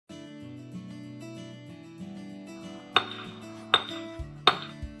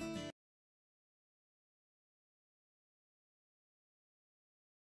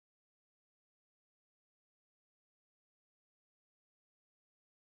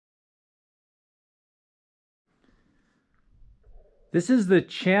This is the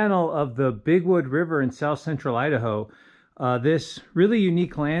channel of the Bigwood River in south central Idaho. This really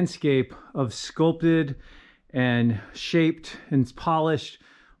unique landscape of sculpted and shaped and polished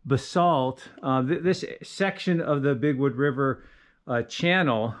basalt. This section of the Bigwood River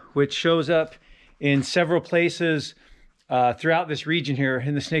channel, which shows up in several places throughout this region here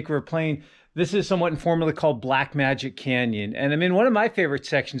in the Snake River Plain. This is somewhat informally called Black Magic Canyon. And I'm in one of my favorite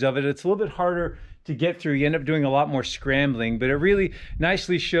sections of it. It's a little bit harder to get through. You end up doing a lot more scrambling, but it really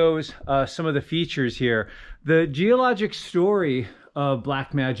nicely shows some of the features here. The geologic story of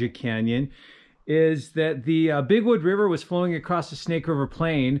Black Magic Canyon is that the Bigwood River was flowing across the Snake River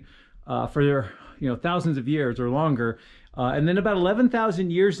Plain for thousands of years or longer. And then about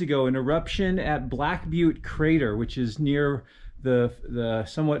 11,000 years ago, an eruption at Black Butte Crater, which is near the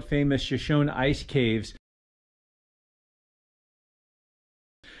somewhat famous Shoshone ice caves.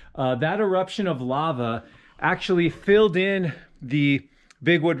 That eruption of lava actually filled in the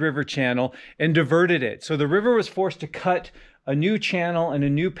Bigwood River channel and diverted it. So the river was forced to cut a new channel and a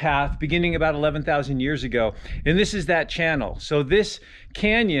new path beginning about 11,000 years ago. And this is that channel. So this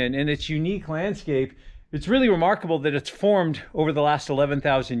canyon and its unique landscape, it's really remarkable that it's formed over the last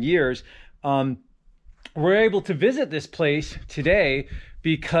 11,000 years. We're able to visit this place today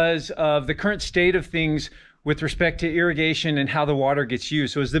because of the current state of things with respect to irrigation and how the water gets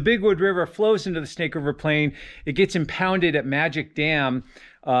used. So as the Bigwood River flows into the Snake River Plain, it gets impounded at Magic Dam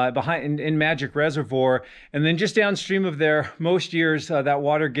in Magic Reservoir. And then just downstream of there, most years, that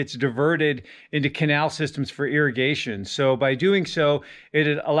water gets diverted into canal systems for irrigation. So by doing so,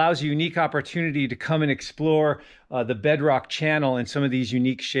 it allows a unique opportunity to come and explore the bedrock channel in some of these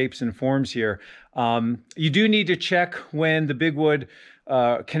unique shapes and forms here. You do need to check when the Bigwood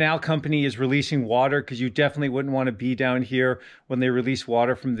Canal Company is releasing water, because you definitely wouldn't want to be down here when they release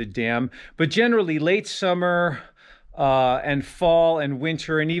water from the dam. But generally, late summer and fall and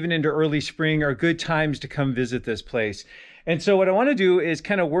winter and even into early spring are good times to come visit this place. And so what I want to do is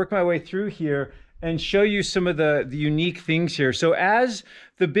kind of work my way through here and show you some of the unique things here. So as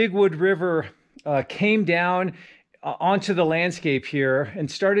the Bigwood River came down onto the landscape here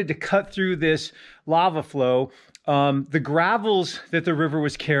and started to cut through this lava flow, the gravels that the river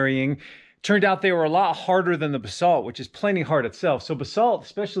was carrying turned out they were a lot harder than the basalt, which is plenty hard itself. So basalt,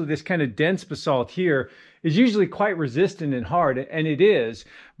 especially this kind of dense basalt here, is usually quite resistant and hard, and it is.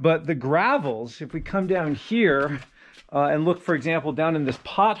 But the gravels, if we come down here and look, for example, down in this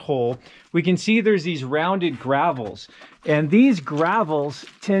pothole, we can see there's these rounded gravels. And these gravels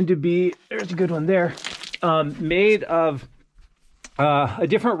tend to be, there's a good one there, made of a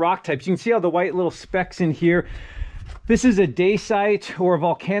different rock types. You can see how the white little specks in here. This is a dacite or a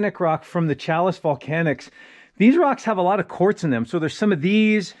volcanic rock from the Chalice Volcanics. These rocks have a lot of quartz in them. So there's some of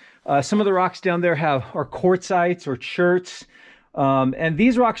these. Some of the rocks down there are quartzites or cherts. And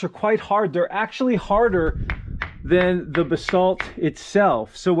these rocks are quite hard. They're actually harder than the basalt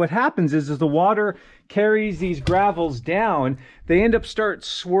itself. So what happens is as the water carries these gravels down, they end up start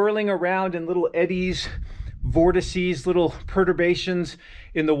swirling around in little eddies, vortices, little perturbations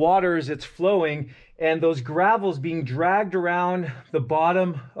in the water as it's flowing. And those gravels being dragged around the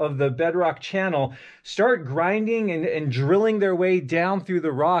bottom of the bedrock channel start grinding and drilling their way down through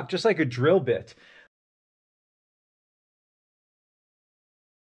the rock, just like a drill bit.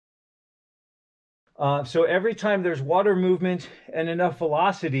 So every time there's water movement and enough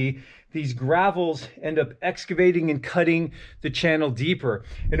velocity, these gravels end up excavating and cutting the channel deeper.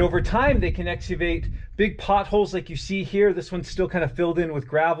 And over time, they can excavate big potholes like you see here. This one's still kind of filled in with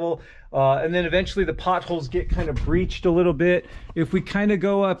gravel. And then eventually the potholes get kind of breached a little bit. If we kind of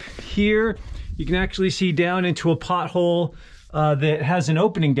go up here, you can actually see down into a pothole that has an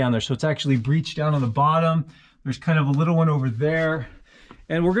opening down there. So it's actually breached down on the bottom. There's kind of a little one over there.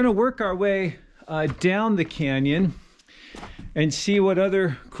 And we're gonna work our way down the canyon and see what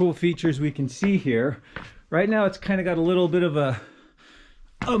other cool features we can see here. Right now it's kind of got a little bit of a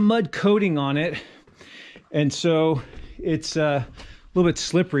mud coating on it, and so it's a little bit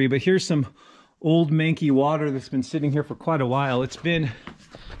slippery, but here's some old manky water that's been sitting here for quite a while. It's been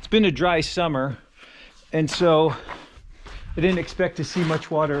a dry summer, and so I didn't expect to see much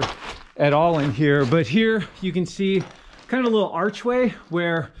water at all in here. But here you can see kind of a little archway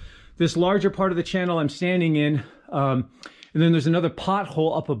where this larger part of the channel I'm standing in, and then there's another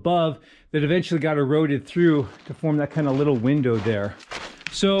pothole up above that eventually got eroded through to form that kind of little window there.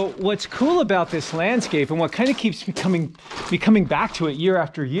 So what's cool about this landscape, and what kind of keeps me coming back to it year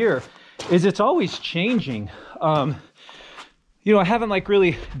after year, is it's always changing. I haven't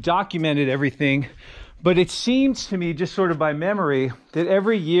really documented everything, but it seems to me, just sort of by memory, that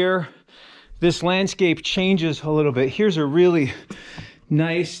every year this landscape changes a little bit. Here's a really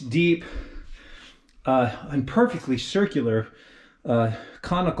nice, deep, and perfectly circular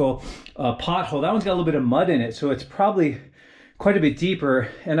conical pothole. That one's got a little bit of mud in it, so it's probably quite a bit deeper.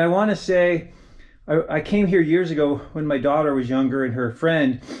 And I want to say, I came here years ago when my daughter was younger and her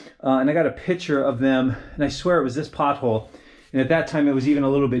friend, and I got a picture of them, and I swear it was this pothole. And at that time it was even a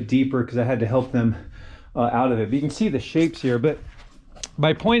little bit deeper because I had to help them out of it. But you can see the shapes here. But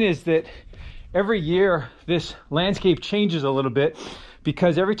my point is that every year this landscape changes a little bit,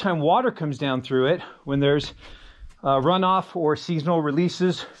 because every time water comes down through it, when there's runoff or seasonal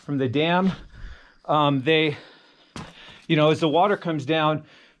releases from the dam, they, you know, as the water comes down,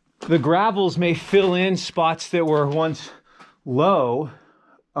 the gravels may fill in spots that were once low,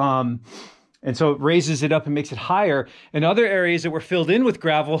 and so it raises it up and makes it higher. And other areas that were filled in with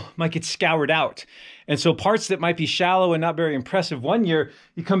gravel might get scoured out. And so parts that might be shallow and not very impressive one year,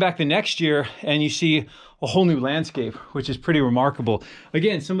 you come back the next year and you see a whole new landscape, which is pretty remarkable.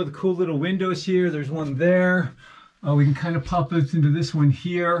 Again, some of the cool little windows here. There's one there. We can kind of pop this into this one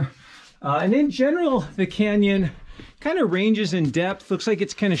here. And in general, the canyon kind of ranges in depth. Looks like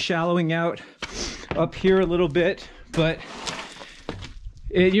it's kind of shallowing out up here a little bit, but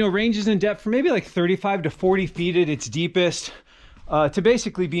it, you know, ranges in depth from maybe like 35 to 40 feet at its deepest, to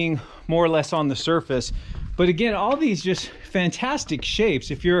basically being more or less on the surface. But again, all these just fantastic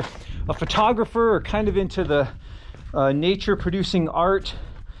shapes. If you're a photographer or kind of into the nature producing art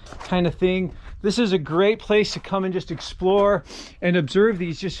kind of thing, this is a great place to come and just explore and observe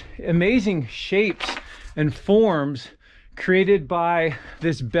these just amazing shapes and forms created by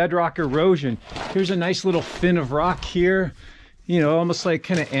this bedrock erosion. Here's a nice little fin of rock here, you know, almost like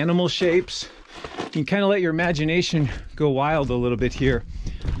kind of animal shapes. You can kind of let your imagination go wild a little bit here.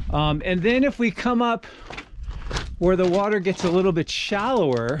 And then if we come up where the water gets a little bit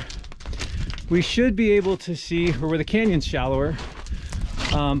shallower, we should be able to see, or where the canyon's shallower,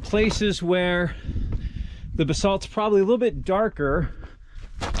 places where the basalt's probably a little bit darker,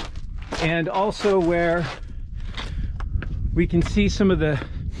 and also where we can see some of the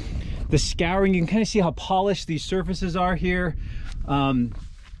scouring. You can kind of see how polished these surfaces are here.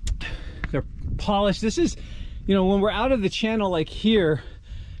 They're polished. This is, you know, when we're out of the channel like here,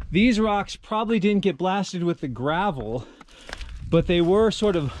 these rocks probably didn't get blasted with the gravel, but they were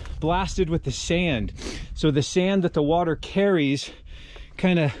sort of blasted with the sand. So the sand that the water carries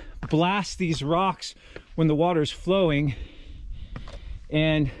kind of blasts these rocks when the water's flowing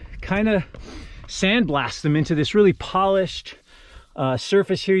and kind of sandblast them into this really polished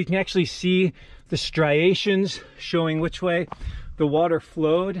surface here. You can actually see the striations showing which way the water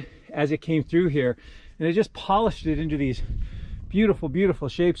flowed as it came through here, and it just polished it into these beautiful, beautiful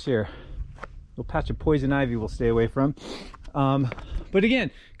shapes here. A little patch of poison ivy we'll stay away from. But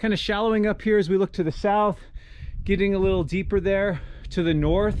again, kind of shallowing up here as we look to the south, getting a little deeper there to the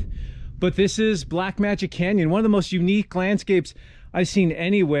north. But this is Black Magic Canyon, one of the most unique landscapes I've seen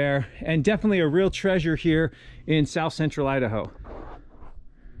anywhere, and definitely a real treasure here in South Central Idaho.